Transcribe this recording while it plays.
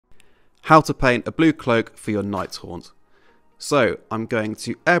How to paint a blue cloak for your Nighthaunt. So I'm going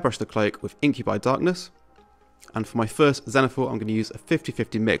to airbrush the cloak with Incubi Darkness, and for my first Zenithal I'm going to use a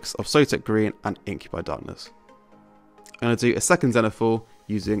 50-50 mix of Sotek Green and Incubi Darkness. I'm going to do a second Zenithal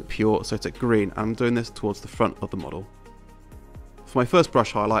using pure Sotek Green, and I'm doing this towards the front of the model. For my first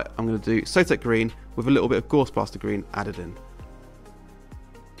brush highlight I'm going to do Sotek Green with a little bit of Gorse Plaster Green added in.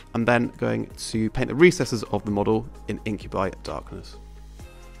 I'm then going to paint the recesses of the model in Incubi Darkness.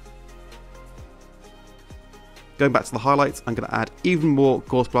 Going back to the highlights, I'm going to add even more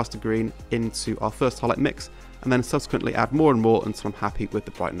Gorse Plaster Green into our first highlight mix, and then subsequently add more and more until I'm happy with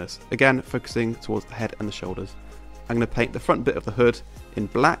the brightness. Again, focusing towards the head and the shoulders. I'm going to paint the front bit of the hood in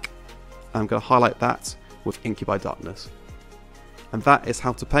black, and I'm going to highlight that with Incubi Darkness. And that is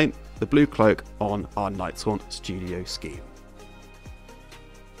how to paint the blue cloak on our Nighthaunt studio scheme.